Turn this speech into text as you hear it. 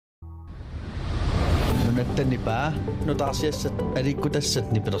Nunatta nipaa nutaarsiassat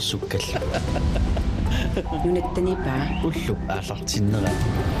alikkutassat nipilersukkalla. Nunatta nipaa ullu aallartinnera.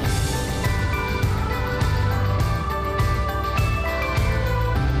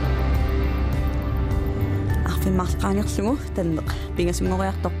 Arfimarqaaniqlugu tanneq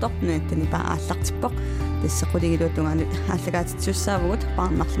pingasungoriartortor nunatta nipaa aallartippoq тассақулигилуутунгаанут ааллагаатитсуссаавгут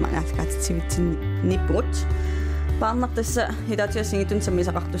парнарлма ааллагаатитсивитсин ниппут парнартасса илаатиассигитун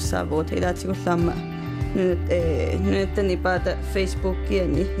саммисақартуссаавгут илаатигуллаама нунатта нипаата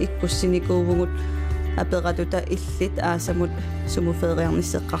фейсбуккиани иккуссиникуувгут аператута иллит аасамут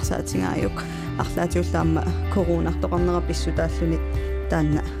сумуфеериарниссеққарсаатингааюк арлаатиуллаама коронартоқарнераписсутааллуни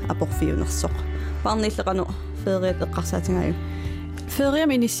таанна апорфиунерсоқ парниллеқану феериат эққарсаатингааюк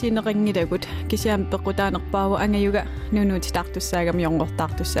Feriam inissiinerinngilagut kisiam pequtaanerpaavu angayuga nunuutitaartussaagam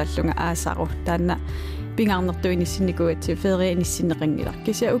jorngortaartussaallunga aasaru taanna pingaarnertu inissinnikuatsi feria inissiinerinngilar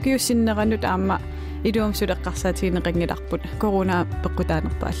kisia ukiussinneranut aamma iluumsuleqqarsaatigineqingilarput corona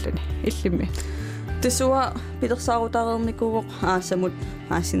pequtaanerpaalluni illimmi tesua pilersaarutarernikuuq aasamut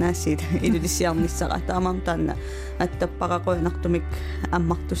aasinaassiit ilulissiarnissara taamam taanna attapparaqoinartumik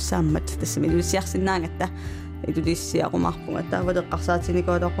ammartussaammat tassami ilulissiarsinnaangatta Idudisiarumarpunga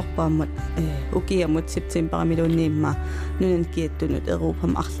taavaleqqarsaatinikootorparpaammat ukiamut septemberamiluunniimma nunankiattunut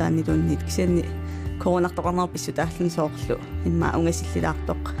Euroopam arlaaniluunniit kisianni koronartoqarnerpissu taallun soorlu imma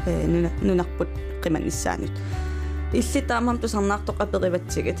ungasillilaartoq nunarput qimannissaanut иллитаамам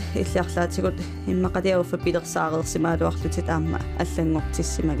тусарнаартоқапериватсигит иллиарлаатигут иммақатиауффа пилерсаареерсимаалуарлутит аама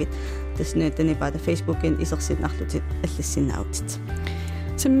аллангортиссимагит таснуутани фейсбукин исерсиннарлутит аллассинааутит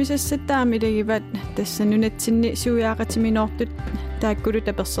Sammisassataamilagivat tässä nunatsinni suujaaqatiminortut taakkulut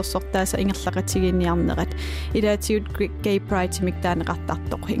apersorsortaasa ingerlaqatigiinniarnerat ilaatigut gay pride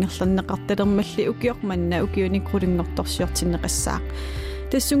timiktaanеqartartoq ingerlanneqartalermalli ukiormanna ukiunikrulingortorsiortinneqassaaq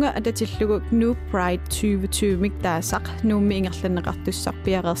tassunga atatillugu new pride 2020 miktaasaq nuummi ingerlanneqartussaq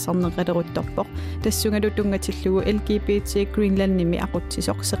piareersarneqaleruttorpoq tassunga lutungatillugu LGBT Greenlandnimi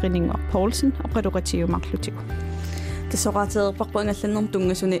aqutsisoq seqininguar Poulsen oqaluqatiumarlutigu Tasoqaateerparpangallannerm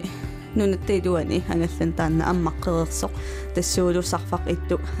tungasuni nunattailuani angallan taanna ammaqqereersoq tassuulussarfaq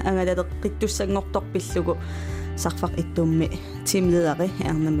ittu angalaleqqittussangortorpillugu sarfaq ittummi teamlederi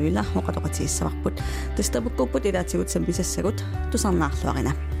Erna oqaloqatiissavaqput tastapukkuput ilaatigut sampisassagut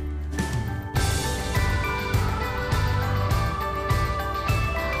tusarnaarluarina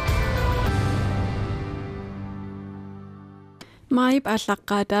Maib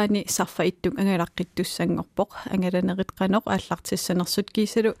allaqqaataani sarfa ittuk angalaqqittussangorpoq angalaneritqanoq allartissanersut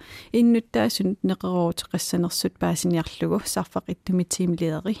kiisalu innuttaasun neqeruuteqassanersut paasiniarlugu sarfaq ittumi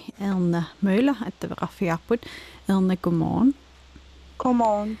teamlederi Erna Møller attaveqarfigaarput Erna godmorgen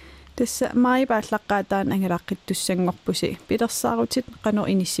Godmorgen Tassa maib allaqqaataan angalaqqittussangorpusi pilersaarutit qano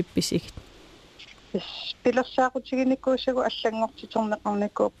inissippisik Pilersaarutiginikkууsagu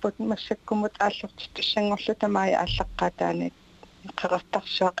allangortitorneqarnikuupput massakkumut aallartittussangorlu tamaaya allaqqaataani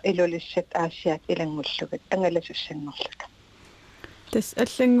qeqartarsuaq ilulissat aasiat ilangullugut angalasussanngorluta Tas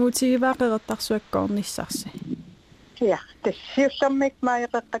allanguutigivaa qeqartarsuakkoornissarsi Ja tassiullermik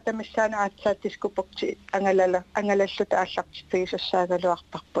maayeqeqqatamassaana aatsaatiskuporti angalalluta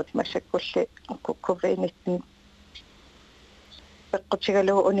aallartittugissaagaluarparput massakkulli covid-19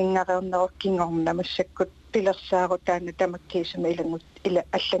 peqqutigalugu uningareernerukkinngorna massakkut pilersaaru tamakkiisuma ilangut ila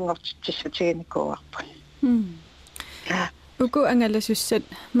allangortitsutiginikuuarpun Uku angalasussat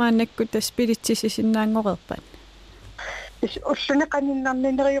maannakku taspilitsisisinnaangoreerpan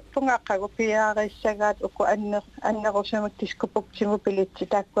Ulluneqaninnernineriuppunga aqagu piaareissagaat uku annerusumut tiskupuktimu pilitsi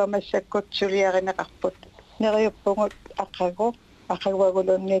taakkuamassakut suliarineqarput neriuppungut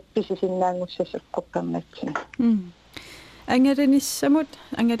aqaguagulunniit pisisinnaangussasuqquppernatsina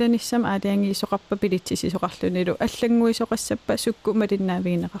Angalanissam aaliangiisoqarpa pilitsisisoqarlunilu allanguisoqassappa sukku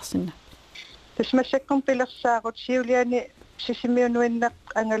malinnaavigneqarsinna Tasmassakkum pilersaarut siuliani sisimiunuinneq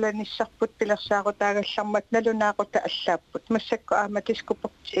angalanissarput pilersaarutaagallarmat nalunaaquta allaapput massakku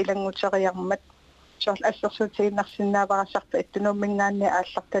aamatiskupuk ilanguteriarmat soorl assersuutiginnarsinnaavarassarpa ittunuummingaanni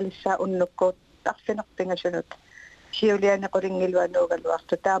aallartalissaa unnukkuut arfinerpingasunut siuliani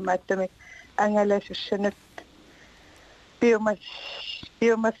qulingiluanuugaluartu taamaattumik angalasussanut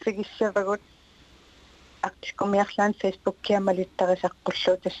biomassagissavagut Aktiskomiarlaan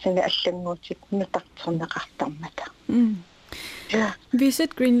Facebook-kiamalittarisaqqulluu tassani allanguutik nutarterneqartarmata.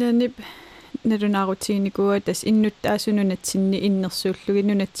 Visit Greenlandip nalunaarutiinikua tas innuttaasununatsinni innersuullugi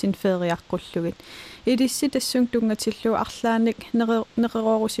nunatsin feeriaqqullugi. Ilissi tassun tungatillu arlaanik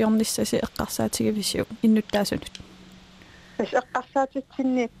neqerorusiornissasi eqqarsaatigivisuu innuttaasunut. Tess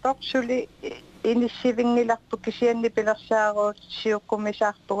eqqarsaatitsinniippoq suli inissivingillarpu kisianni pilersaaruut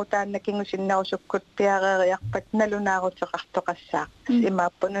siukkumisaarpugu taanna kingusinnarusukkut piareeriarpat nalunaaruteqartoqassaaq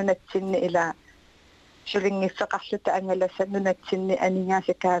imaappu nunatsinni ila sulingiffeqarluta angalassa nunatsinni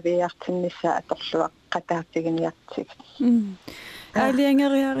aningaasakaaviartinnissaa atorluaq qataartiginiartig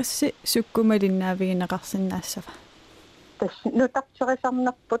аалиангериарисси суккумалиннаавигинеқарсинаассава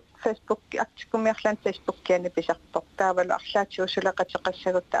нутартерисарнерпут Facebook актикумиарлаан Facebook-киани писарпоқ таавалу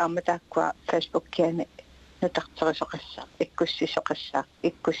арлаатиусулеқатеқассагутта ааматааккуа Facebook-киани нутартерисоқассаа иккуссисоқассаа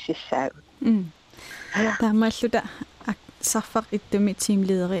иккуссиссаагут таамааллута сарфақ иттуми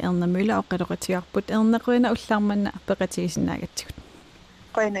тимлидери эрнамула оқилоқатигарпут эрнеқуина уллаарманна пеқатигисинаагатсигут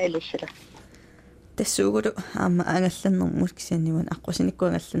қойна илуссула тассуугулу аама ангалланнэрмут кисианниман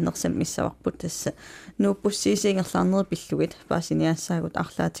аққусиниккуангалланнерсам миссаварпут тасса нууппуссиисиингерлаарнери пиллугит паасиниаассаагут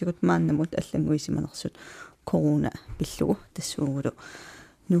арлаатигут мааннамут аллангуисиманерсут корона пиллугу тассуугулу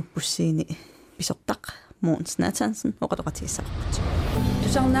нууппуссиини писортақ Mogens Nathansen оқалоқатигиссақарпут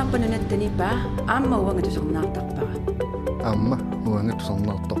тусарнааппа Nunatta nipaa аама уанга тусарнаартарпара аама уанга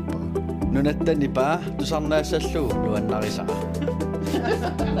тусарнаартарпара Nunatta nipaa тусарнаассаллуу нуаннарисара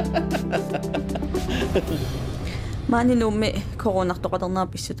маани нуумми коронартоқатернаа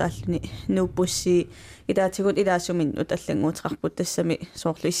писсутааллуни нууппусси илаатигут илаасуминнут аллангуутеқарпут тассами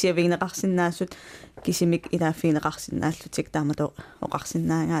соорлу иссиавигнеқарсинаассут кисимик илааффигнеқарсинааллутик таамато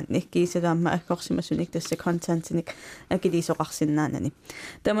оқарсинаагаатни кисалаама аккорсимасуник тасса контентиник акилисоқарсинаанани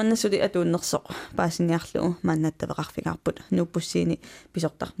таманнасули атууннерсоқ паасиниарлуу мааннаттавеқарфигарпут нууппуссиини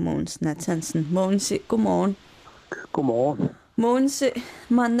писортар Mogens Nathansen Mogensi godmorgen godmorgen Mogens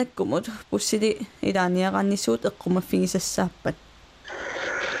maannakkumut pussili ilaaniaqannisuut eqqumaffigisassaappat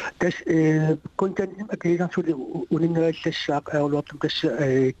das kontantim akiligarsuli uningaallасsaaq auluartum tassa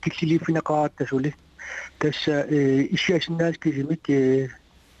killiliifinaqaraattasuli tassa issiasinnaalaskisimik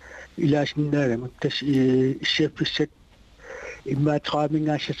ilaasinnaagamat tass issiaffissat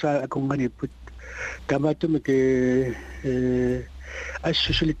immaateraamingaassasa akunganipput tamaattumik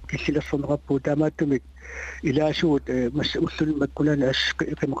assusulik killilersornerappu tamaattumik ilaasuut massa ullun makkulana as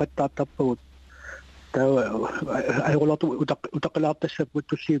qimaqattaartarpagut taa ayqulortu utaqalaartassaput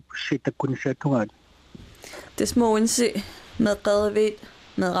tussiippussiitakkunissaattungaat tes Mogensi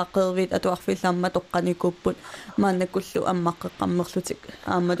meeqervit atuarfillaamma toqqanikupput maannakullu ammaqqeqqammerlutik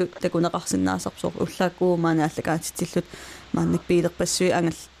aammalut takuneqarsinnaasarpsoor ullaakuu maanaallakaatitsillut maannak piilerpassui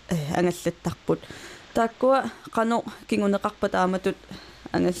angallattarput taakkua qano kinguneqarpat aamatut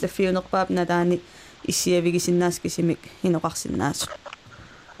angallafiunerpaap nalaani иссиавигисиннааскисимик хинеқарсиннаасу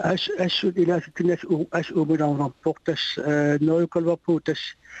ассут илаасутинас умилаарнарпортас ноокалвапуутас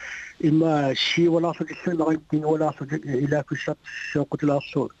имма сиивалаарлу киллунерин кингуалаарлу илаафуссарт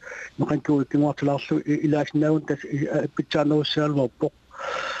сооқутилаарлу мақантуу кингуартилаарлу илаасинаагун тас питсаанаруссаалварпоқ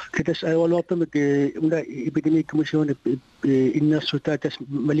китас айвалуартамик уна эпидемииккомиссиони иннерсутаа тас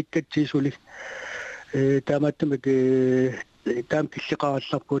маликкатсиисули таамааттамик таам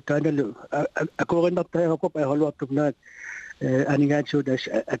киллеқаралларпу тааналу акуориннартаерапоп айхолуартумнаат анигаатсуудас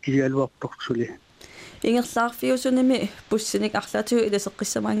акиалуарторсули ингерлаарфиусуними пуссиник арлаатигу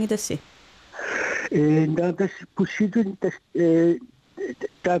иласеққиссамаангиласси наатас пусситун тас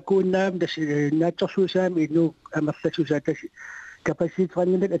таакууннаам тас наатсорсуусаами инну амерласусаа тас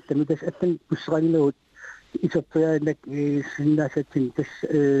капаситраннилат аллами тас аллан пуссераннагут исерпиаанак синнаасатсин тас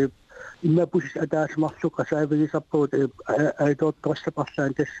имма пусис атаасмарлуqa саавигисарпуут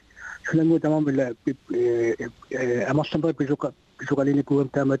аитоотторассапарлаан тас сулангу тамамила амарлампа писуqалиникуам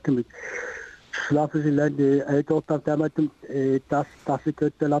таамааттумик слаафисилаан аитооттар таамааттум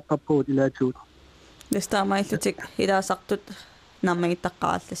таассиккатталаарпаппуут илаатуут дестаамаиллутик илаасартут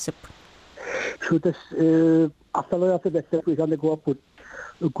наммагиттаққараллассаппу сутас арталуяффигассаппу исарникуарпут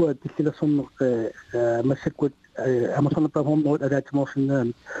укуа киллилерсорнеқ массаккут амасорнаппааммуут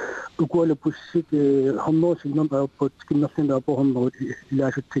алаатиморсинаами укуала пуссик хорнуусиннам ааппут киннерсинаа порнуут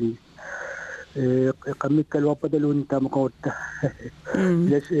илаасутсини qammikkaaluarpataluun taamaqorutta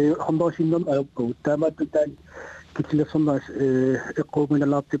las hornuusinnam aappuut taamaattutaan kittilersornaas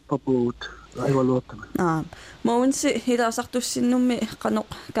eqquuminalaartippapuut aivaluortama Mogensi hilaasartussinnummi qanoq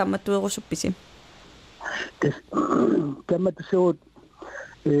kaammattuerusuppisim tas kaammattusuut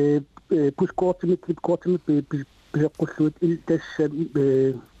puskortimik piseqqulluut tas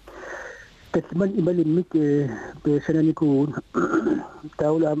tasman imalimmik sananikuun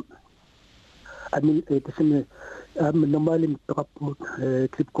taula amin tasme normalim peqappuut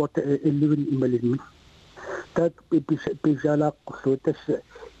klipkort 11 imalimmi tat pisalaqqulluut tas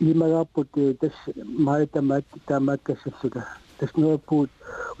imagaaput tas maaytamaat taamaakkassassuta tas nuappuut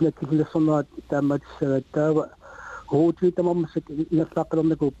unakkilersornaat taamaatissagaat taava Ruuti tamammassak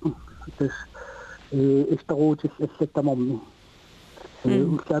inassaaqqalernakuuppu tas istaruutis assattamarmi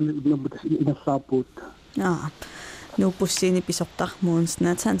ullaami nummutas inassaarpuut nuuppussiini pisortar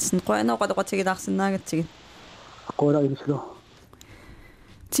muunснат Hansen qoinoqaloqatigilaarsinnaagatigit qoolailislu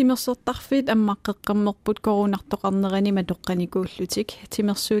timersortarfiit ammaqqeqqammerput korunartoqarnerani matoqqanikuullutik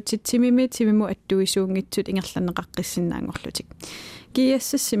timersuutit timimu attuisuungitsut ingerlaneqaqqissinnaangorlutik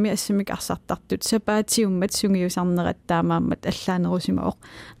kiassassimi assamik arsartartut sapaatiummat sungiusarnerat taamaammat allaanerusimaoq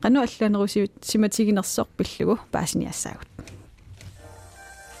qanu allaanerusimatiginersoq pillugu paasiniassaagut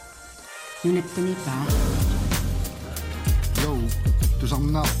Nunatta nipaa. Jo,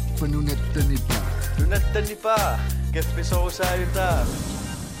 tusarnaarpa nunatta nipaa. Nunatta nipaa, keffisorusaayutaa.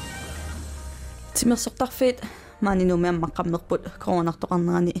 timersortarfiit maaninnumiammaqqammerput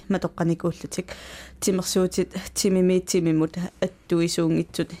korunartoqarnerani matoqqanikuullutik timersuutit timimut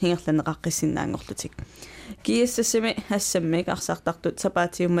attuisuungitsut hingerlaneqaqqissinnaangorlutik kiassassimi assammik arsartartut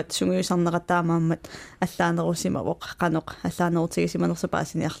sapaatiummat sungiusarneqataamaammat allaanerusimavoq qanoq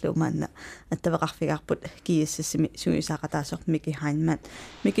allaanerutigisimанерсапаасиниарлууmaanna attavaqarfigaarput kiassassimi sungiusaaqataasoq Miki Heinman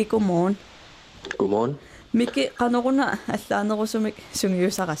Miki godmorgen Godmorgen Miki qanoruna allaanerusumik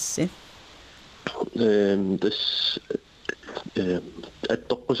sungiusaqassi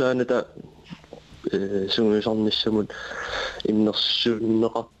аттоққусааната сунгуисарнissamут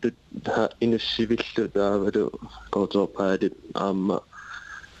иннерсууннеқартут инуссивиллу таавалу которпаалит аама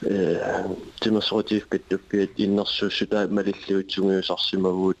тимасротивкаттуппиат иннерсууссутаа малиллуут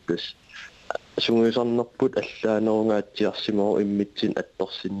сунгуисарсимагуут пас сунгуисарнерпут аллаанерунгаатсиарсимагу иммитсин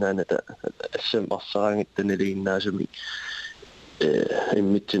атторсиннааната ассам арсараангиттаналигиннаасуми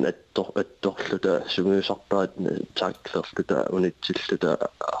иммитсин атторлута сунгуисартаат таакклерлута унитсиллута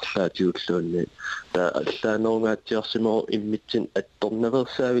арлаатиуллуунни та аллаанерунгаатсиарсимагу иммитсин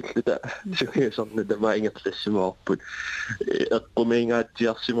атторнаверсаавиллута сунгуисарнута маингерлассимаорпут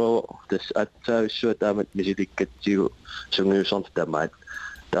эққумиингаатсиарсимагу тас атсаависсуа таамат мисиликкатсигу сунгуисарн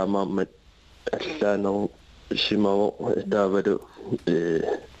таамааммат аллаанерусимагу таавалу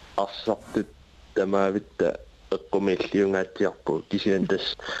арсартут тамаавитта эққумииллиунгаатсиарпу кисиан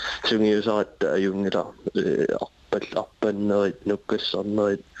тас сунгиусаратта аюнгила арпаннерит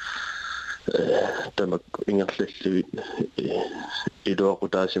нуккассарнерит тамак ингерллуит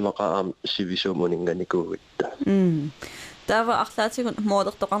илуақутаасимақаам сивисуумунинганикуугитта тава арлаатигун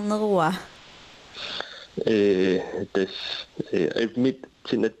моодертоқарнеруа тас эвмит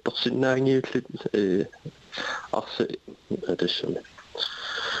синатторсиннаангиуллут арса тассуна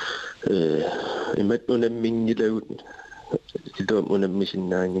имат унаммингилагут илуам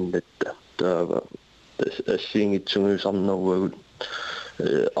унаммисиннаангиннатта таава ассиингитсунгуисарнеруагут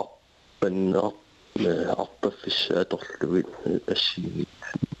арпаффиссааторлугит ассиингит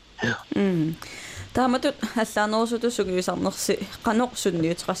тааматут аллаанерусуту сугиусарнерси qanoq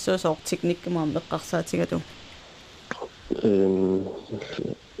sunniuterassуусоортикниккамаам меққарсаатигату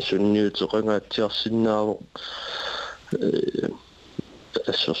sunniuteqangaatiarsinnaavo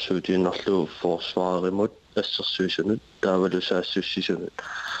ассерсуутииннарлуу форсвааримут ассерсуисунут таавалусаассуссисунут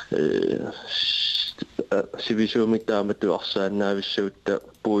сивисуумик таамату арсаанаависсагутта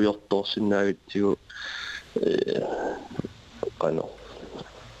пуйорторсинаагитсигу qano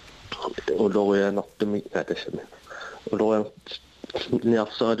улорианартумик атасами улориан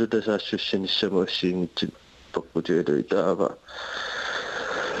ниарсаалу тасаассуссинissаму ассиингитсит торпутигалуи таава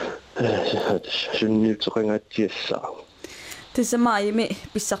sunniuteqangaatiassаа тисамаими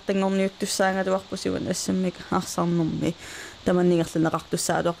писсартангорниуттуссаангалуарпусигун ассаммик арсаарнэрми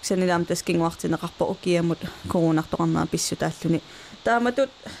таманнингерланеқартуссаалуарксанилаам таскингуартинеқарпа укиамут корунартоқарнаа писсутааллуни тааматут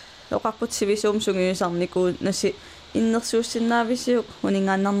оқарпут сивисуум сунгиусарникуу наси иннерсууссиннаависиук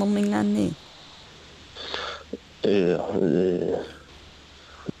унингааннарнэрмингаанни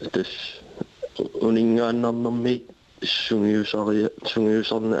тас унингааннарнэрми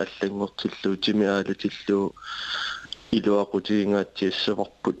сунгиусарна аллангортиллуу тимиаалутиллуу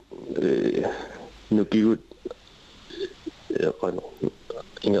илуақутигингаатсиассаварпут нукигут qano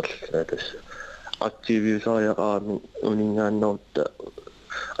ингерлаатас активисариақаами унингааннарутта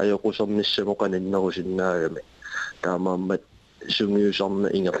ajaqusarnissamu qanannerusиннаагами таамааммат сунгиусарна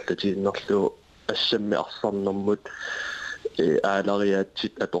ингерлатигиннерлуу ассамми арсарнэрмут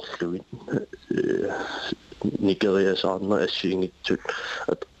аалариаатсит аторлугит никериасаарна ассиингитсут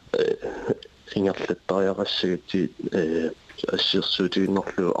ингерлаттариақассагатсигит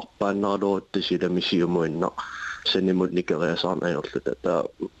ассерсуутигиннерлуу арпааннаралуутта силамисиумуинна санимут никериасаарна аёрлута таа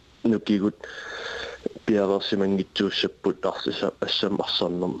нукигут пиаверсимангитсууссаппут арсиса ассам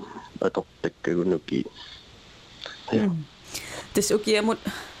арсарнерм атортаккагунуки тас укиамут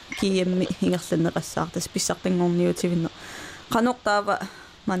kiemmi hingerlanneqassaartas pissartangorniutivinno qanortaava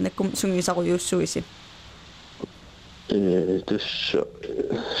mannakum sungisarujuussuisi tässä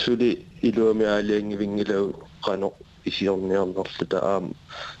suli iluamiaaliangivingilau qano isiorniarnerluta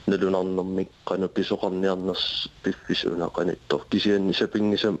nalunarnermik qano pisoqarniarners piffisuna qanittor kisianni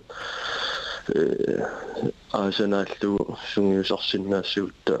sapingisam aasanaallugu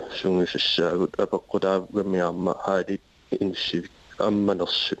sungiusarsinnaassugutta sungiusassaagut apeqqutaavgamiarma haalit inssivik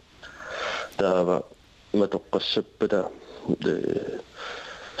ammanersut taava matoqqassappata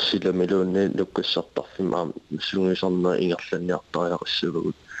silamiluunni lukkassartarfimaam sungiusarnaa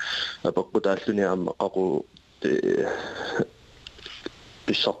ingerlanniartariaqassuvagut apeqqutaalluni aamma qaqu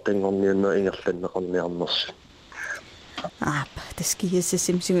pissartangorniunna ingerlanneqarniarnersut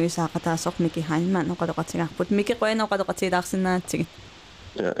taskiississim sungiusaaqataasoq miki hainman oqaloqatigarput miki qoena oqaloqatiilaarsinaatsigit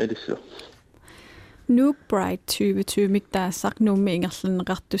elissu Nuuk Bride 2020 miktaassaq nuummi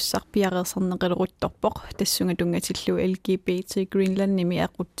ingerlanneqartussaq piareerserneqiluruttorpoq tassunga tungatillu LGBT Greenland nimi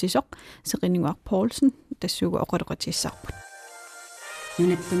aqutsisoq seqininguaq Paulsen tassuga oqaloqatiissarput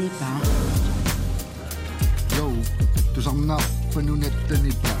Nunatta nipaa Jo, tusamnaappa Nunatta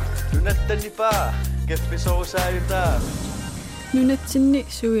nipaa. Nunatta nipaa geffisorusaayutaa Nunatsinni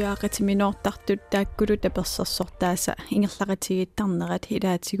suujaaqatiminortartut taakkulu taperssersortaasa ingerlaqatigittarnerat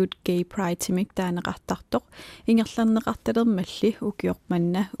hilaatigut Gay Pride timik taaneqartartoq ingerlarneqartalermalli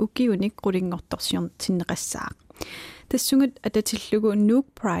ukiormanna ukiunik qulingortorsiortinneqassaaq tassungut atatillugu Nuuk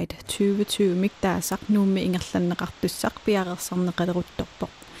Pride 2020 miktaasaq nuummi ingerlanneqartussaq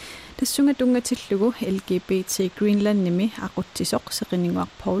piareerserneqaleruttorpoq tassunga tungatillugu LGBT Greenland nimi aqutsisoq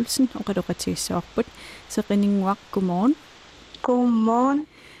seqininguaq Paulsen oqaloqatigissaarput seqininguaq godmorgen Godmorgen.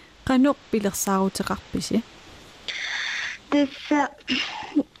 Qanoq pilersaaruteqarpisi. Tässä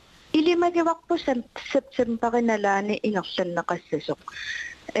ilimagivarpusam septemberinaalaani ingerlanneqassasoq.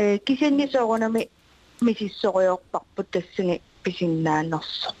 Kisannisoorunami misissoriorparput tassungi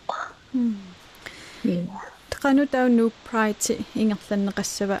pisinnaannersoq. Qanu tau Nuuk Pride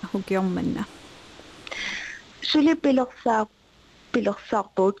ingerlanneqassava hukiormanna. Suli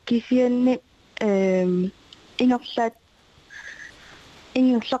pilersaarpuut kisianni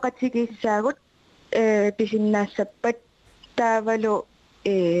ingerlaqatigisaagut pisinnaassappat taavalu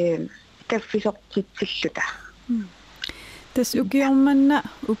kaffisortitsilluta Tas ukiormanna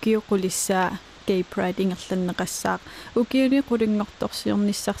ukioqulissaa Gay Pride ingerlanneqassaaq ukiuni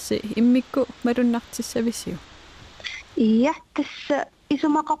qulingortorsiornissarsi immikku malunnartissavisiu iya tässä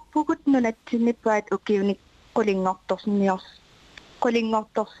isumaqarpugut nunatsinni Pride ukiuni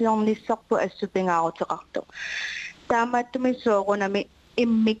qulingortorsiornissarpu assupingaaruteqartu taamaattumi soorunami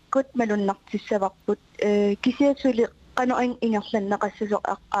immikkut malunnartissavarput kisiasuli qanoin ingerlanneqassasoq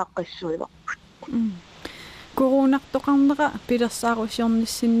aaqqassuivarput Koronartoqarneqa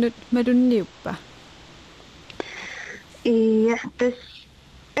pilersaarusiornissinnut malunniuppa iya tas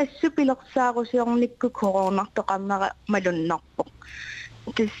assupilersaarusiornikku koronartoqarneqa malunnarpoq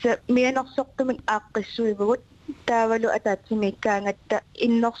tässä mianersortumik aaqqassuivugut taavalu ataatsimikkaangatta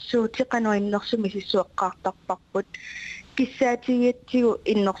innersuuti qanuinnersumisissueqqaartarparput kissaatigiatsigu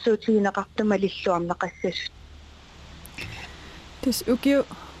innersuutigineqartumalilluarneqassasut Tas ukiu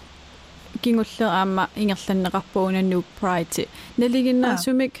kingulleeraamma ingerlanneqarpuuna Nuuk Pride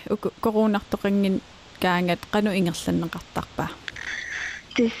naliginnaasumik koronartoqangin kaangat qanu ingerlanneqartarpa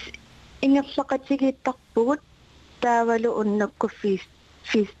tas ingerlaqatigittarpugut taavalu unnakku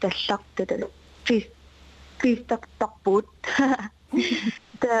fiistallartutalu fiistartarpuut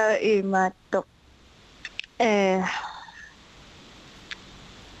taa imaattoq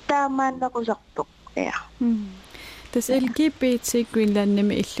taamaannequsarpoq ja Tas LGBT Greenland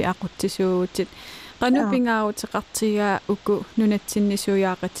nimi illi aqutsisuutit qanu pingaaruteqartigaa uku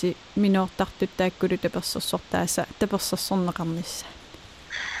nunatsinnisuujaaqati minortartut taakkulu taperssersortaasa taperssersorneqarnissa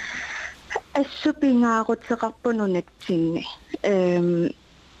assupingaaruteqarpununatsinni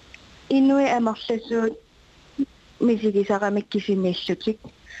inui amerlasuut misigisaramikkisimiillutik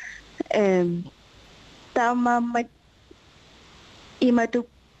taamaammat imatu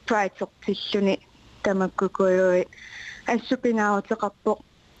Pride-sortilluni tamakkukuoi assupingaaruteqarpoq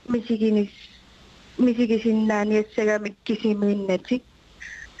misigisinnaaniassagamikkisimiinnatik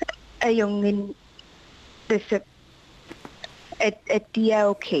ajungin tässä at de er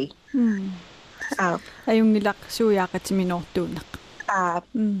okay ajungilaq suujaaqatiminortuunneq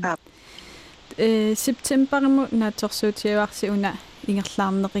septembermu naatorsuutiavarsi una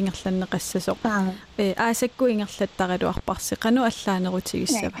ingerlaarneqingerlanneqassasoq aasakku ingerlattariluarparsi qanu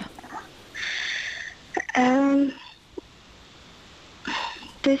allaanerutigisava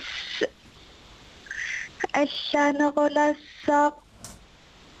das allaanerulaassaaq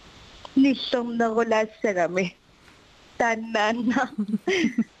nillornerulaassagami taannaanna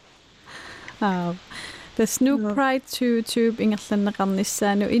there's no pride to YouTube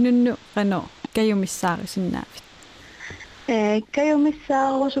ingerlanneqarnissaanu inunnu qano kayumissaarisinnaavit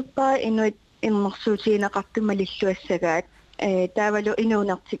kayumissaarusuppa inuit innersuutiinaqartumalilluassagaat taavalu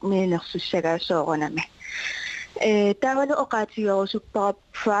inuunartik miinersussagaa soorunami taavalu oqaatiyorusuppa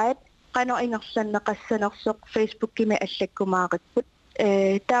pride qano ingerlanneqassanersoq Facebook-kimi allakkumaaqitput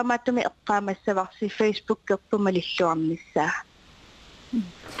taamaattumi eqqaamassavarsi Facebook-erpumalilluarnissaa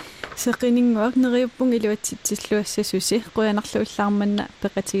seqininguak neriuppung iluatsitsilluassasusi quyanarluullaarmanna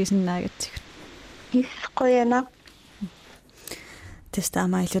peqatigisinnaagatsigut isqoyana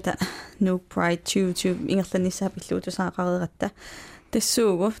testaamailluta no pride YouTube ingerlannissaap illuutusaaqareratta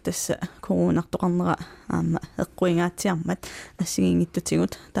tassuugu tassa coronartoqarnera aamma eqquingaatiarmat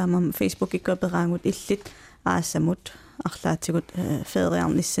nassigingittutigut taamam Facebook-ikka peraangut illit aasamut арлаатигут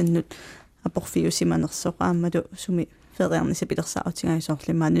федериарниссаннут апорфиусиманерсоқ ааммалу суми федериарниса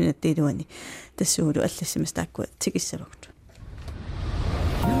пилерсаутигаисоорлимаа нунаттилуани тассуулу аллассимас тааккуа тикиссавагут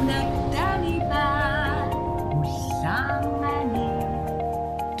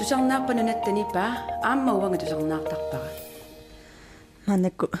тусарнааппа нунатта нипаа аама уанга тусарнаартарпара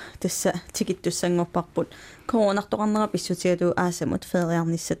манакку тасса тикиттуссангорпарпут коронартоқарнера писсутигалу аасамут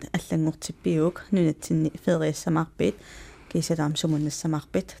федериарниссат аллангортиппиук нунатсинни федериассамаарпит кисалаам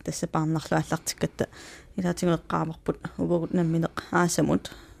сумуннассамаарпит тасса паарнарлу аллартиккатта илаатигуэққаамарпут увагут намминеқ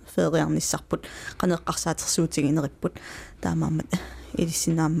аасамут федериарниссарпут қанеққарсаатерсуутигинериппут таамаамат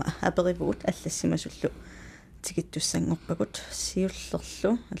илиссинаама аперивуут аллассимасуллу тикиттуссангорпагут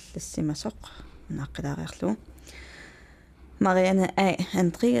сиуллерлу аллассимасоқ нааққилаариарлу Marianne A.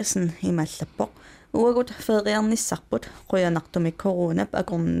 Andreasen imallappoq uagut federiarnissarput quyanartumi coronap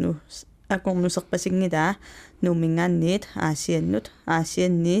agornuserpasingidaa numingaanniit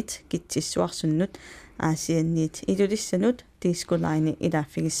aasianniit kitsissuarsunnut aasianniit ilulissanut tiiskulaini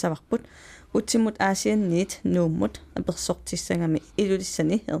ilaaffigissavарput utsimut aasianniit nuummut apersortissangami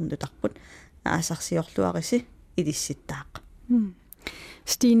ilulissani ernlutarput aasarsiorluarisi ilissittaaq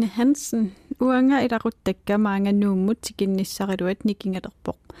Stine Hansen uanga ilaruttakka maanga nuummut tikinnissariluat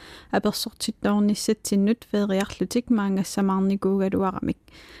nikingalerpoq apersortittornissatinnut federiarlutik maangassamarnikuugaluaramik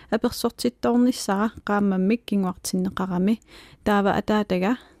apersortittornissara qaamammik kinguartinneqarami taava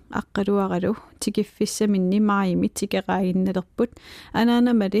ataataga aqqaluaralu tikiffissaminni maayimi tikeraayinnalerput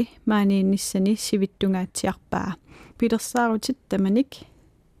anaanamali maaniinnissani sivittungaatiarpaa pilersaarutit tamanik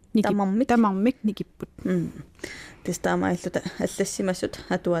tamarmik nikipput тестаамаиллута аллассимасут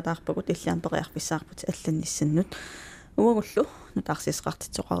атуалаарпагут иллаампериарписсаарпут алланниссаннут уагуллу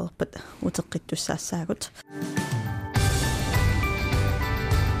нутаарсисеқартитсоқарерпат утеққиттуссаассаагут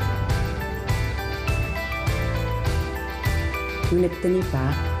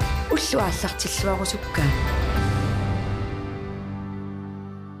нунаттанипаа уллуааллартиллуарусуккаа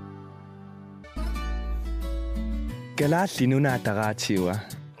галаалли нунаатагаатиуа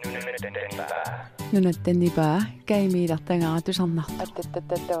Nunattannipaa kaimiilartangara tusarnarta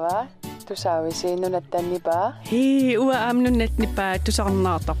attatattava tusaavisi nunattannipaa hii ua am nunattannipaa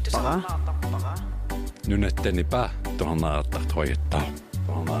tusarnaartarpara nunattannipaa tornaartartoyattaa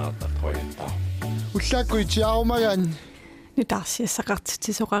уллааккуитиаумаган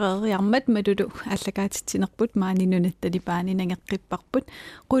нутаарсиассақартитсоқарeriarmat малулу аллагаатитсинерпут маани нунаттанипаани нангеққиппарпут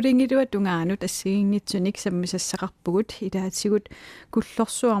qulingilua tungaanut ассигингитсуник саммисассақарпугут илаатигут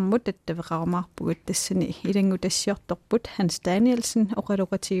куллорсуармут аттавеқармаарпугут тассани илангутассиорторпут Hans Danielsen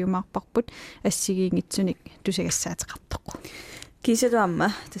оқалоқатигумаарпарпут ассигингитсуник тусагассаатеқартоққу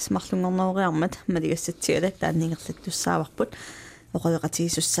кисалуамма тасмарлунгорнеориармат малигассатсигалак тааннингерлаттуссааварпут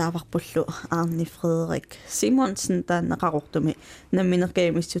оқалеқатигисуссааварпуллу Arni Frederik Simonsen тааннеқарортуми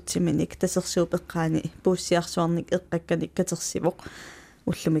намминеркаимиссутсиминик тасерсуупеққаани пууссиарсуарник эққакканик катерсивоқ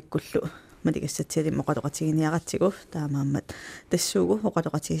уллумиккуллу малигассатсиалим оқалеқатигиниаратсигу таамааммат тассуугу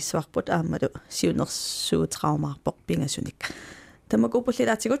оқалеқатигиссуарпут аамалу сиунерсуутраумаарпоқ пингасуник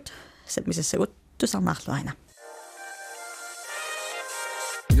тамакупуллилаатигут сапмисассагут тусарнаарлуайна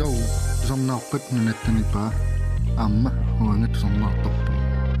Йоу тусарнаарпат нунаттанипаа амма уангат тусарнаартарпу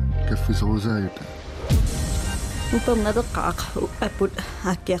каффисоусааюта упернадеққаақ аппут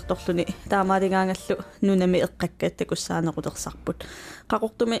ааккиарторлуни таамаалигаангаллу нунами эққаккааттакуссаанерулерсарпут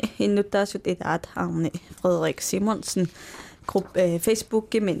қақортуми иннуттаасут илаат Arni Frederik Simonsen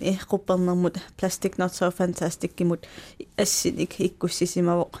Facebook-гимини группернэрмут Plastic Not So Fantastic гимут ассиник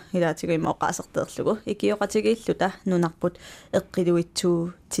иккуссисимавоқ илаатигуимаа qaasarteerlugu икиоқатигииллута нунарпут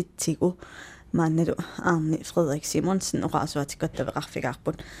эққилуитсуу титсигу маанналу Arni Frederik Simonsen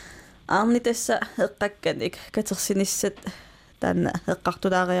оқаасуатиккаттавеқарфигаарпут Arni тасса эққакканик катерсиниссат taanna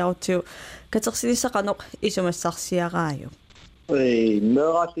eqqartulaariarutiu katersinisaqanoq isumassarsiaraaju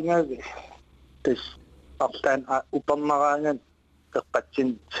meerasingavi tas artaan upermaraangan eqqatsin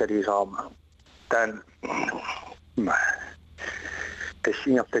salisaarma taan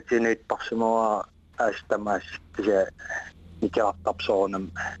tassingertatiniit parsumoa aastamaas tisa nikartarpsoornam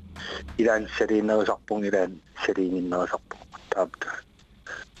ilaan saliinnerusarpung ilaan saliinginnerusarpung taapta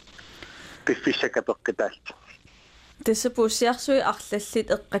piffissakapeqqitaalt Tässä puussiarsui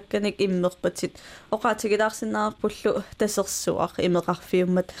arlallit eqqakkanik immerpatit oqaatigilaarsinnaarpullu tasersuaq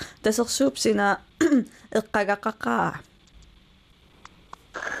imeqarfiummat tasersuup sina eqqagaqaqaa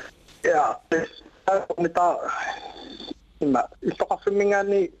ja mitä imma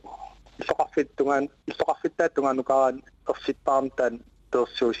istoqarfimmingaani istoqarfittaattungaan nukaan orsittaartan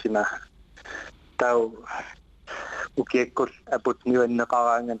toorsuusima tau ukiekkul aput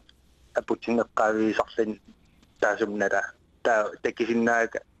niuanneqaraangan aputinneqqaaviisarlin taasumnala taa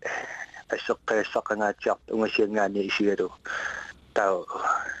takisinnaaka asseqqassaqangaatiart ungasiangaani isigalu taa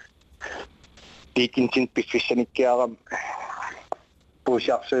tiikinsin piffissanikkiaram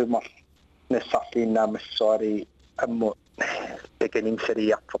puusiarsuimar nassarliinnaamassуари амму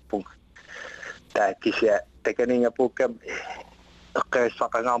таканингсалиарферпунг таа кися таканингапуккам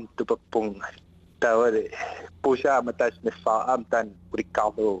эққассақангаартупаппунг таавали пуусаама таас нассааам таан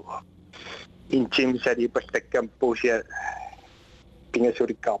уриккаарлуу инчимсали пастаккам пуусиа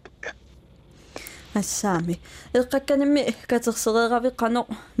пингасуриккаарпакка ассаами эққакканимми катерсерееравиққано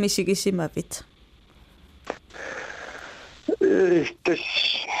мисигисимавит тас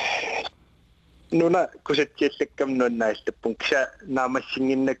нуна кусатсиаллаккам нуннааллаппун киса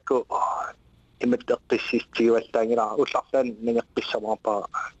наамассингиннакку иматтеққиссистигиваллаангилаа улларлаан нагеққиссамаапаа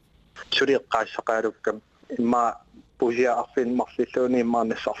сулиэққаассақаалуккам имма пуусиа арфинмарлиллууни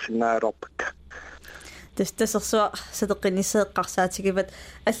иммаанассарсинааруарпакка тастасерсуа сатеққинисеэққарсаатигиват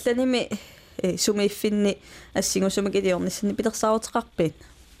алланими сумииффинни ассигусумакилиорниссани пилерсаарутеқарпиит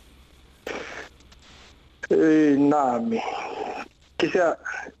наами киса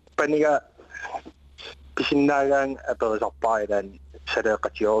панига писиннаагаан аперисарпаилаан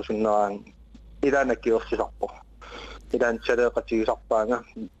салеэқатиорусуннераан илаанаккиорсисарпо илаан салеэқатигисарпаанга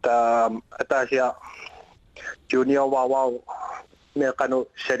таа атаасиа junior вау меқану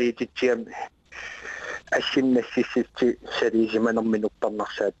салиититсиам ассиннассисситси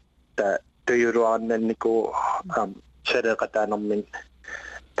салиисиманерминуттарнарсаат таа тойуруарнаннику салеэқатаанермин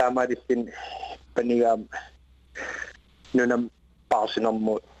таамаалиссин панигаам нунам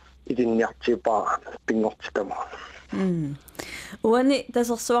паасинерму идинниартипаа пингортитама уани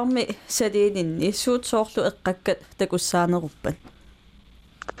тасерсуарми салиининни суутсоорлу эққаккат такуссаанеруппат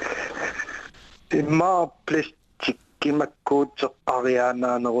имма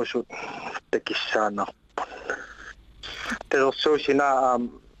пластиккимаккуутеққариаанаанерусут такиссаанарпут тасерсуусина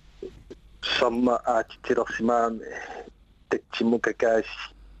самма аатитилерсимаами татсимукакаас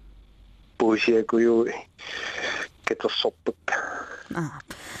puusiakuju ketersorpakka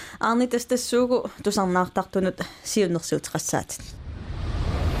Arni tastassуугу тусарнаартартунут сиуннерсуутеқассаатит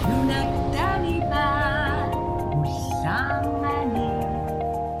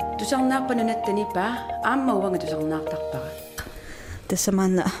тусарнааппа Nunatta nipaa аама уанга тусарнаартарпара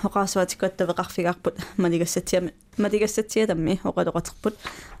тассамаана оқаасуатикуаттавеқарфигарпут малигассатиатамми оқалоқатерпут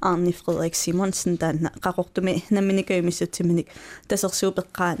Арни Фредерик Симонсен таанна қақортуми намминикаюмиссутсиминик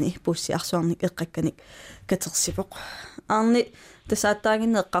тасерсуупеққаани пуссиарсуарник эққакканик катерсивоқ Арни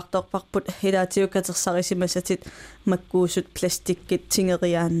тасааттаагиннеққарторпарпут илаатиу катерсарисимасатит маккуусут пластиккит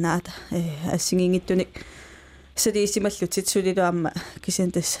тингериааннаат ассигингиттуник салиисималлутит сулилуамма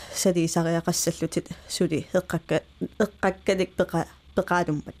кисентас салиисариақассаллутит сули эққаккалик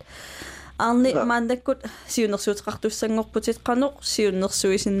пеқаалуммат Арни маандаккут сиуннерсуутеқартуссангорпутит қаноқ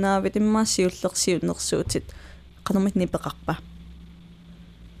сиуннерсуисиннаавит иммаа сиуллерсиуннерсуутит қанормит нипеқарпа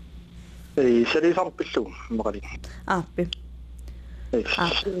салисарпиллу меқали ааппи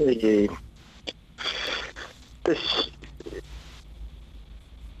тас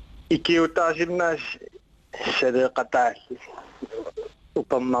икиутаасиннаас салеқатаалли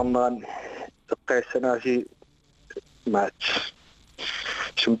упаммарнеран эққассанааси матч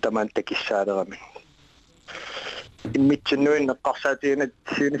сумтаман такиссаалерами иммитсиннуин эққарсаатиинат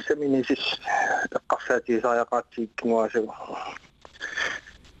сиуниссаминисис эққарсаатиисааяқаатсииккуаасагу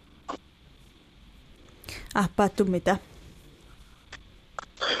аппааттуммита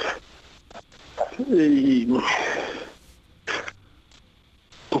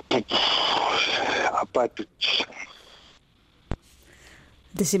аппааттут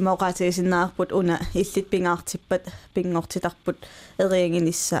тасимаоqaatigisinnaarput una illit pingaartippat pingortitarput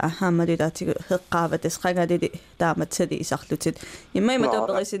erianginissaa haammalutaatigu heqqaavat esqagalili taamat sali isarlutit imma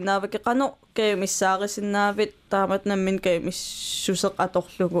tuuperisinnaavat qanu kayumissaarisinnaavit taamat nammin kayumissuseq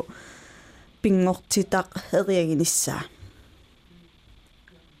atorlugu pingortitaq erianginissaa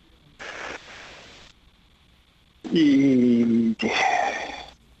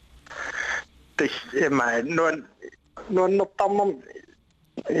nuannertarnam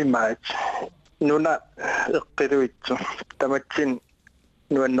imaat nuna eqqiluitsu tamatsin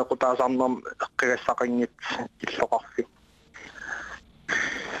nuannequtaasarnam eqqigassaqinngit illoqarfi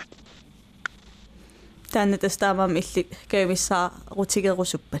taanna tastaamam illi kayumissaa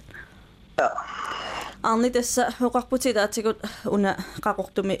rutigerusuppat arni tassa hoqarputilaatigut una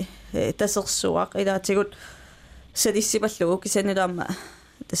qaqortumi tasersuaq ilaatigut sadissipallugu kisanulaamma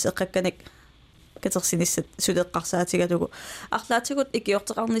tasseqqakkanik katersinissat suleqqarsaatigalugu arlaatigut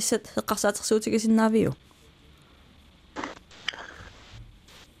ikiorteqarnissat eqqarsaatersuutigisinnaaviju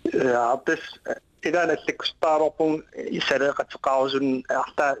tes idan allikustaaroqun isaleeqatiqaarusun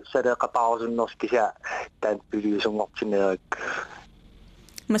arta saleeqataarusunnerskisa taan pyliusungortineerik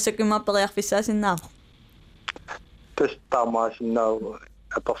massakimmaaperiarfissaasinnaavo tes taamaasinnaau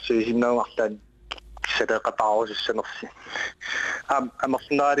apersuisinnaungarlaan saleeqataarusussanersi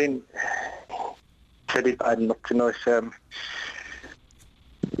amersinaalin salit aannertinersaam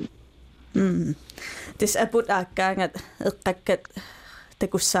tis aput aakkaangat eqqakkat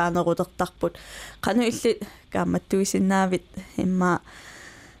takussaanerutertarput qanu illit kaammattuisinnaavit imma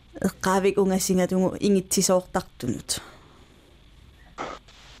eqqaavik ungasingatungu ingitsisoortartunut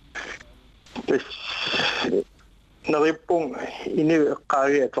tis nerippung ini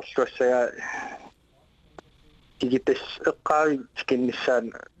eqqaavi atorluassaga igitas eqqaavi tikinnissaan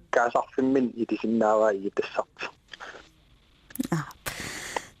kaasarfimmin itisinnaavaa igitassarti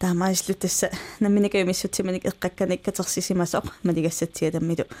taamaislu tassa namminikayumissutsimani eqqakkanik katersisimasoq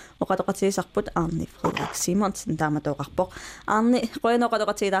maligassatsiatammilu oqatoqatigisarput Arni Frederik Simonsen taamatoqarpoq Arni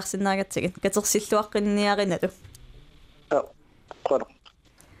qoyanoqatoqatigilaarsinnaagatsagin katersilluaqqinniarinalu qora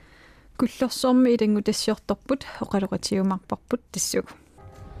kullersormi ilangu tassiortorput oqaloqatiumarparput tassugu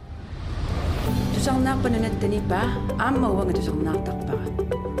tusarnaarpana nattanipaa aamma uanga tusarnaartarpara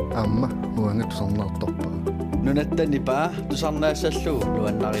Amma uanga tusarnaartorpara Nunatta nipaa tusarnaassalluu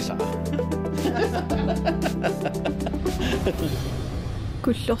nuannarisaqa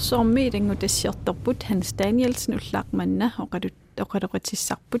kullersormi ilangu tassiortorput Hans Danielsen ullaaqmanna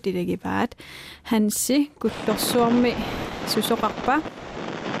oqaloqatissarput ilagivaat Hansi kullersormi susoqarpa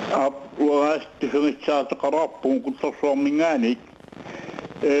uastihumitsaataqararpun kullersormingaanik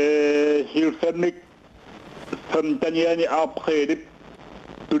siulsamik famtaniani aprelip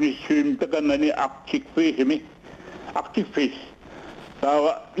tunissyymtakanani aktikfis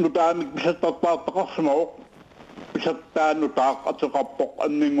taawa nutaamik pisattartaartaqarsmoq pisattaannutaaq ateqarpoq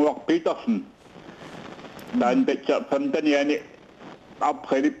anninguaq Petersen taan tatsa famtaniani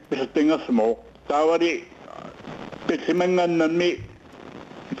aprelip pisattingersmoq taawali pisimangannammi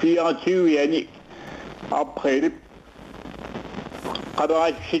 24 yani april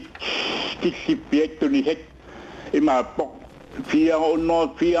qadaatsit tissippiattunisat imaappoq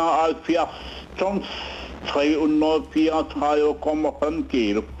 334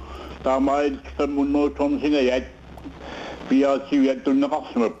 kilo taamail 500 singayat 24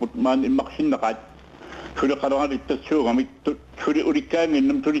 tunneqarsumapput maan immarsinnaqat suli qadaalittassuugamit suli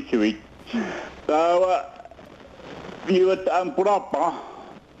ulikkaanginnam tulissuvit taawa viivat ampurappa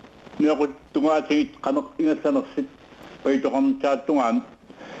niaqut tungaasingit qaneq ingassanersit paitoqarntaattungaan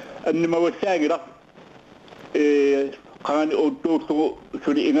annimavassaagileq qangani uuttuullugu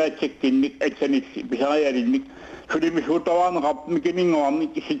suli ingaatsekkinnik atsanissi pisarayalinnik suli misuutavaaneqarp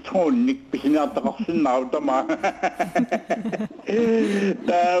mikiningoarnik isitruunnik pisinaartaqarsinnaaru tamaa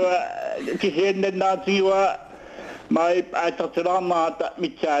taava kisiannannaatigiwa maip aatartilaarnaata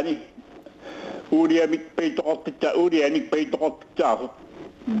mitsaani uliamik paitoqortitsa ulianik paitoqortitsaaseq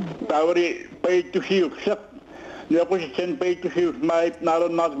taawari paitusiuksaq niaqusitsan paitusius maip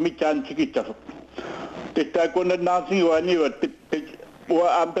naalunnaat mitsaan sikitsaseq tattaakkunnannaarsigiwaanivat ua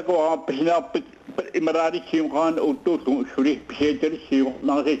aamtakoa pisinaarpik imaraalissiumqaan uuttuullu suli pisiatalissiuq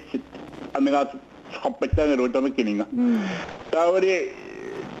narsitsit amigaat sqappattaangalu tamakininga taawari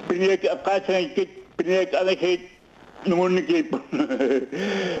piniak aqaasangikit piniak anakit nungunnikip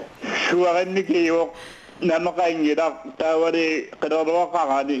suarannikiiwoq namaqaingilaq taawari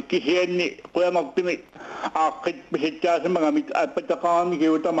qiraruaqaqani kisianni quyanartimi aaqqit pisitsaasimagamik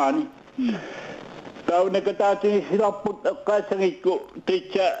aappataqaarnikiutamaani taunakataatini silarput eqqaassangikku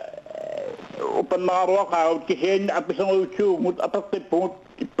titsa upannaaruaqaagut kisianni apisanguutsuugmut apertippungut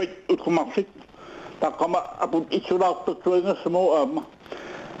pit utkumaksit. Takama apun itsulartutuinga små amma.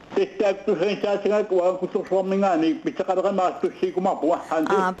 Tehtäkö sen täältä kun kutusomminga niin pitää katsoa maastussi kun mapua.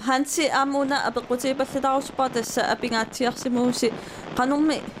 Hansi amuna apekutiipallitaruspaa tässä apingaatiarsimuusi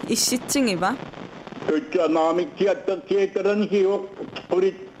qanummi issitsingiva. Kyllä naami tietärän kiok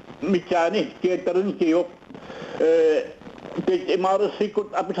purit mitääni tietärän kiok. Te marsi kun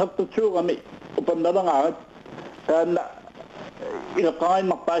apisattu suugami upandalangaat. Tän ilkain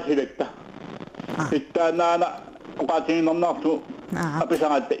mappaisilettä. Sitten nääna okatiin on nahtu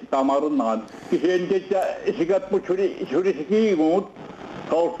apisangat tamarunnan. Kisen että sikat mutsuri sikiimut.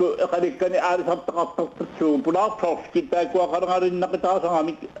 Kaustu kalikkani äärisattakattattu suupulaatsoski tai kuokarangarin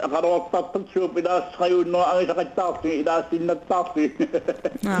nakitaasangami karoottattu suupilaas hajunnoa angisakaittaasti idaasinna taasti.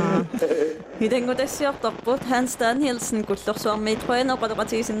 Miten kun tässä johtapput Hans Danielsen kullorsuarmiit qoina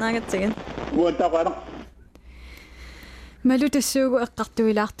qadaqatiisinnaagatsigen. Vuontaqana. Malu tassuugu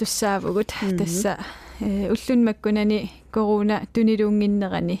eqqartuilaartussaavugut tassa ullunmakkunani corona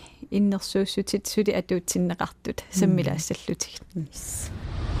tunilunginnerani innersuussutit suli atuutsinneqartut sammilaassallutiit.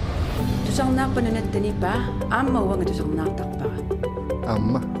 Tusarnaarpa Nunatta nipaa aamma uanga tusarnaartarpara.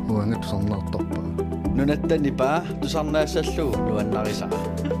 Amma uanga tusarnaartorpara. Nunatta nipaa tusarnaassalluu nuannarisaqa.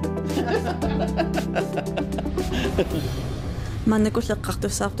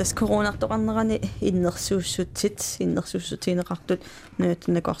 Mannakulleqqartussaartas coronartoqarnerani innersuussutiineqartut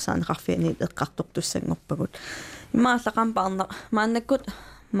nuutnakorsaanaqarfiani eqqartortussangorpagut immaallaqampaarna maannakut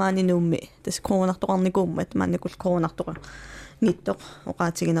maaninummi tas coronartoqarnikummat maannakul coronartoqa ngittoq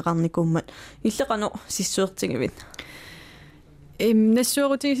oqaatigineqarnikummat illeqanu sissuertigivit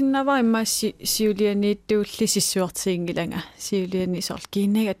nassuerutigisinnaava immaassi siulianiittuulli sissuertigingilanga siuliani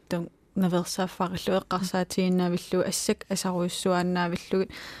sorkiinagattun naversaaffarillu eqqarsaatiginnaavillu assak asaruissuaannaavillu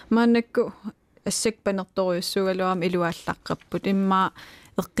maannakku assak panertoriussugaluam iluallaqqapput immaa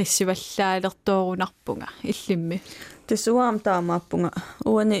eqqissivallaalertoorunarpunga illimmi tassuaam taamaappunga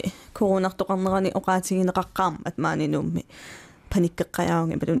uani coronartoqarnerani oqaatigineqaqqaarmat maaninummi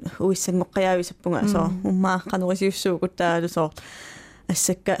panikkeqqajaungi palun uissangoqqajaavisappunga so ummaa qanorisiussuugut taalu so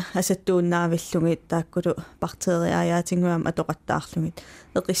assakka asattuunnaavillungit taakkulu bakteriaajaatинguам атоqattaarlungit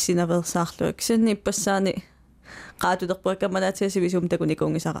eqissinaversaarluik sannippassaani qaatuterpuakkamalaatiasivisuum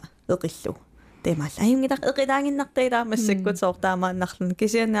takunikungisara eqillu temal ayungilaq eqilaanginnartailaamassakku soortaamaannarlun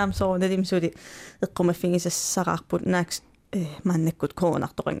kisiannaam soornalimsuli eqqumaffingisassaqarput naaks maannakkut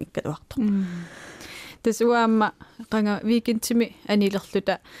coronartoqangikkaluartor tasuaamma qanga weekendtimi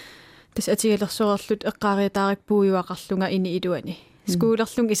anilerluta tas atigalersorerlut eqqaariataarik puujuaqarlunga ini iluani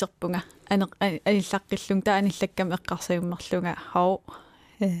skuulerlung iserpunga anillaqqillung taa anillakkam eqqarsajummerlunga hau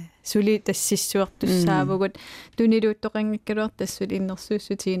suli tassissuertussaavugut tuniluuttoqangikkaluar tassuli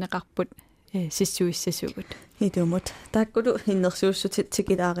innersuussutiineqarput sissuissasugut hitumut taakkulu innersuussutit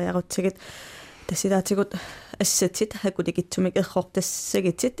tikilaariarutsigit tassilaatigut assatit hakulikitsumik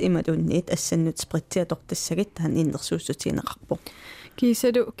errortassagitit imalunniit assannut sprittiatortassagit han innersuussutiineqarpu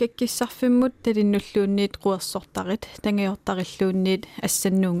kiisalu kakkissarfimmut talinnulluunniit quersortarit tangayortarilluunniit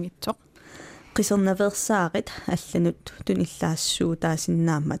assannuungitsoq qisernaversaarit allanut tunillaassuu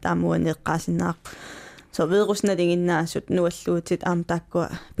taasinnaamma taamuaneeqqaasinnaaq so virusnalinginnaasut nualluutit aamtaakkua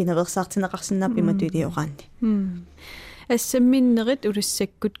pinaversaartineqarsinnaap imatulioqaanni assamminnerit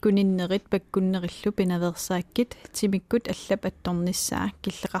ulussakkut kuninnerit pakkunnerillu pinaversaakkit timikkut allap attornissaa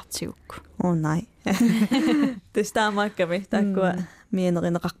killeqartigukku nej testaamakkami taakkua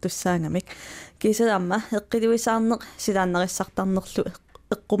mienerineqartussaangamik kiisalamma eqqiluisaarneq silaannerissartarnerlu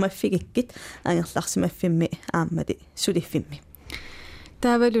eqqumaffigikkit angerlarsimaffimmi aammali suliffimmi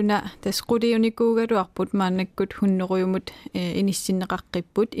taavaluna tasquliunikuugaluarput maannakkut hunneruyumut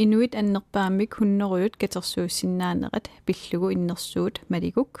inissinneqaqqipput inuit annerpaamik hunneruyut katersuussinnaaneret pillugu innersuut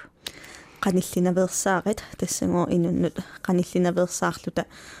maliguk qanillinaversaarit tassangoo inunnut qanillinaversaarluta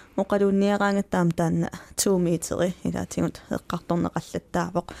oqaluunniaraangattaam taanna 2 meteri ilaatingut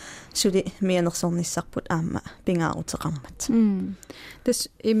eqqartorneqallattaavoq suli mianersornissarput aamma pingaaruteqarmat tas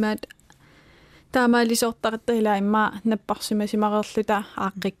imaat taamaalisortarta ilaimmaa napparsimasimarerluta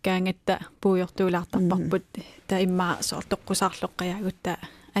aaqqikkaangatta puujortuulaartarparput ta immaa soortoqqusaarloqqajaagutta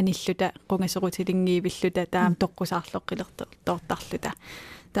anilluta qungaserutilingiivilluta taam toqqusaarloqqilertortarluta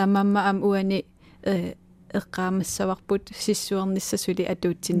taamamma am uani eqqaamassavарпут sissuernissasuli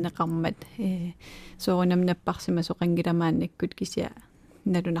atuutsinneqarmat soorunam napparsimasoqangilamaannakkut kisia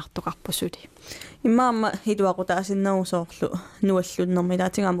nalunartoqarpusuli immaamma hiluaqutaasinnarusoorlu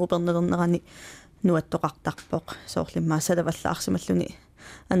nuallunnermilaatigaam upernelernerani nuattoqartarpoq soorlimmaa salavallaarsimalluni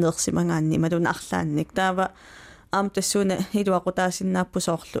aneersimangaanni maluna arlaannik taava aam tassuuna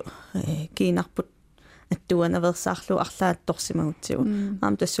hiluaqutaasinnaappusoorlu kiinarput аттуанаверсаарлу арлаатторсимагутсигу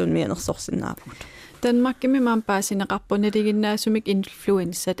аам тассуун мианерсорсиннаапут Danmark mi man paasineqarpunaliginnaasumik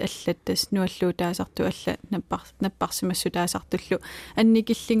influenssat allattas nualluutaasartu alla napparsimassutaasartullu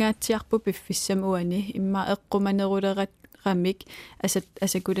annikillingaatiarpu piffissam uani imma eqqumanerulerat ramik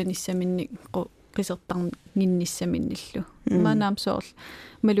asakulanissaminni qisertarnginnissaminnillu maanaamsoorl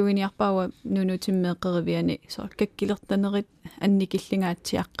maluiniarpaawa nunutimmeeqeriviani so kakkilertanerit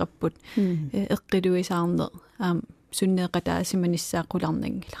annikillingaatiaqqapput eqqiluisaarne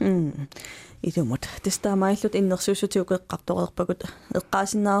sunneeqataasimanissaaqqularnangila idumut testaamaillut innersuusutiuqeqqartoqerpakut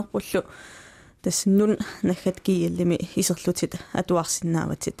eqqaasinnaarpullu tasnun naggat kiillimi iserlutit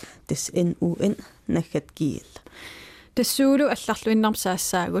atuarsinnaavatit tas NUN naggat kiilla tassuulu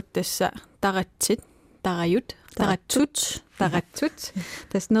allarluinnarmsaassaagut tassa taratsit tarajut taratsut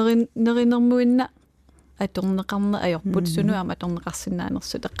tas nerinermuinna atorneqarne ajorput sunu ama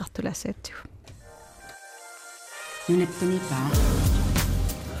atorneqarsinnaanersu teqqartulassaattigu Nunatta nipaa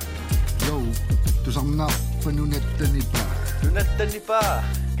Jo, tusarnaarpa Nunatta nipaa. Nunatta nipaa,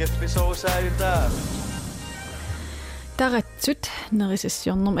 keppisoosaayutaa. Taratsut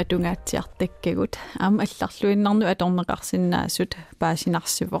nerisassornerm atungaatsiartakkagut aama allarluinnarnu atorneqarsinnaassut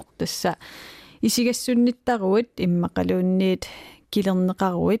paasinarsivoq tassa isigassunnittaruit immaqaluunniit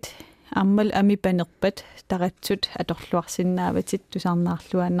kilerneqaruit ammal amipanerpat taratsut atorluarsinnaavatit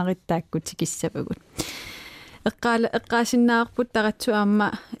tusarnaarluaannarittaakkutikissapagut eqqaasinnaarput taratsu aama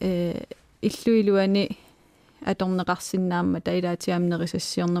illuiluani atorneqarsinnaamma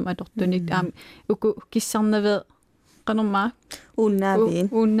tailaatiamnerisassornerm atortunik aam uku kissarnaveq qanormaa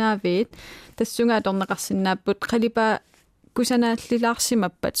unnaavit tassunga atorneqarsinnaaput qalipaa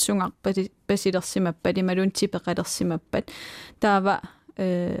kusanaallilaarsimappat sungarpasilersimappat imalun tipeqalersimappat taava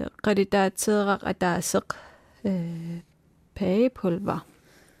qalitaateeraq ataaseq paipulver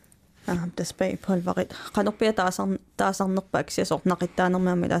tas paipulverit qanorpia taasarnerpa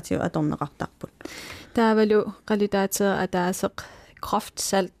aksiasornaqitaanermaamilaatiu atorneqartarput taavalu qalitaateer ataaseq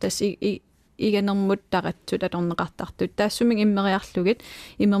kraftsalt tas iganermut taratsut atorneqartartut taassuming immeriarlugit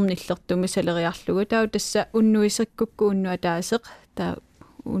imermnillertumi saleriarlugu tau tassa unnuisrikkukku unnu ataaseq taa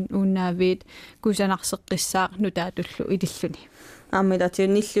unnaavit kusanarseqqissaaq nutaatullu ililluni aamilaatiu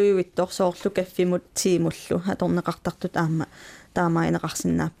nilluivittor soorlu kaffimut tiimullu atorneqartartut aama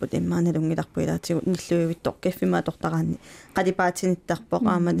taamaineqarsinnaapput immaanalungilarpuilaatigu nilluivittor kaffima tortaraanni qalipaatinittарпоq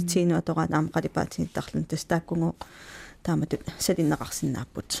aamani tiinu atoraat aama qalipaatinittарлун tastaakkungo taamatut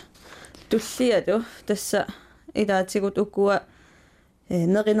salinneqarsinnaapput tulliatu tassa ilaatigut ukua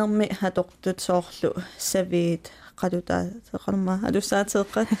nerinermi hatortut soorlu saviit qalutaateqarma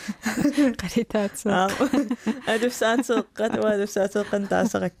alussaateeqqat alussaateeqqat alussaateeqqan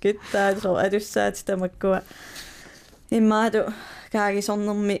taaserakkit taasor alussaati tamakkua immaatu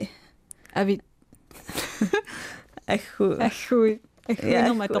kaagisornermi avit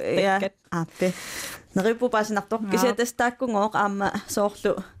agguinerma tortakkat aappe nerippu paasinartor kisiatastaakkungoq aama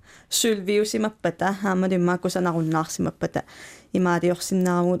soorlu sylviusimappata aamalimmaakkusanarunnaarsimappata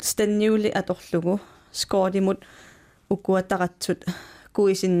imaaliorsinnaaramut stanniuli atorlugu skoolimut ukuataratsut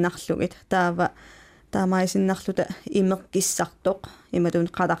kuisinnarlugit taamaisinnarluta imeqqissartoq imalun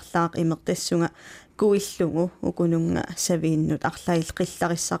qalarlaaq imeqqissunga kuillugu ukununga saviinnut arlail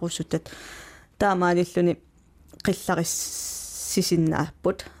qillarissarussutat taamaalilluni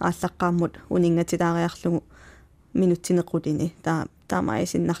qillarissisinnaapput ааllaqqaammut uninngatilaariarlugu minuttinequlini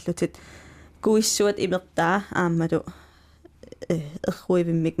taamaisinnarlutit kuissuat imertaa aammalu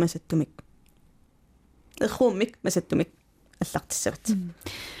erruivimmik masattumik аллартиссават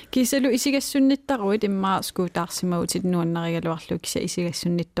кисалу исигасsunnittaruit иммаа скуутаарсимагутит нуаннеригалуарлу киса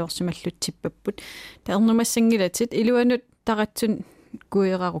исигасsunniттоорсималлутсиппаппут таернумассангилатит илуанут таратсун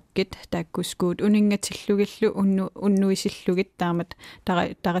куераруккит тааккускуут унингатиллугиллу уннуисиллугит таамат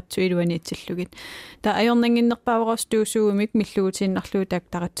таратсу илуаниитсиллугит та аёрнангиннерпааварус туусуугумик миллугутииннарлуу таак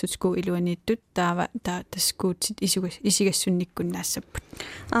таратсутку илуанииттут таава таскуутсит исигасsunниккуннаассаппут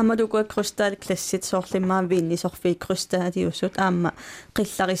аамалугуа крустаали классит соорлиммаа винни сорфи крустаалиусут аама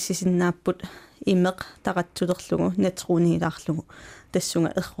qillarissisinnaapпут имеқ таратсулерлугу натруунилаарлугу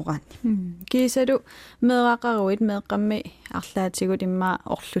тассунга эррораанни кисалу меэқаруит меэққамми арлаатигут иммаа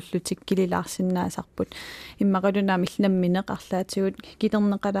орлуллутик килилаарсинаасарпут иммақалунаами илнамминеқ арлаатигут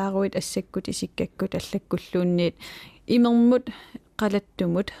китернеқалааруит ассаккут исиккаккут аллаккуллуунниит имермут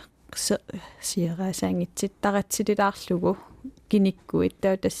қалаттумут сиераасаангитсит таратсилилаарлугу киниккуит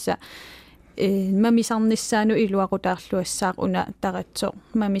таа тасса мамисарниссаану илуақутаарлуассаақ уна таратсо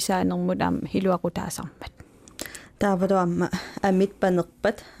мамисаанермут аама илуақутаасармат таавалу аама амит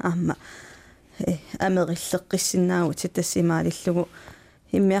панерпат аама америллеққиссинаагут тассимаалиллугу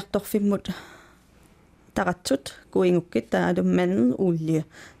иммиарторфиммут taratsut kuingukkit taadu manden ullie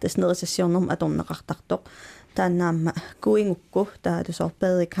tasnerisassiornerm atorneqartartoq taannaamma kuingukku taadu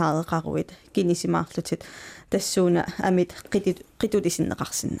sorpeedikaaderaruit kinisimaarlutit tassuuna amit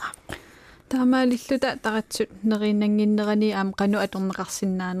qitulisinneqarsinnaa таамаалиллута таратсут неринангиннерани аам кану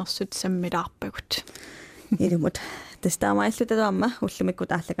аторнеқарсиннаанерсут саммилаарпагут илумут тастаамааллуталуарма уллумикку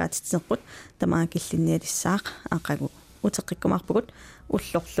тааллагаатитсерпут тамаа киллинниалиссаақ аақагу утеққиккумаарпагут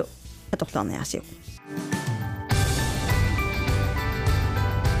уллорлу аторлаарниасиу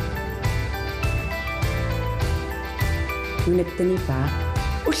Nunatta nipaa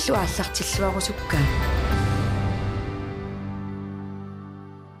ulluaallартиллуарусуккаа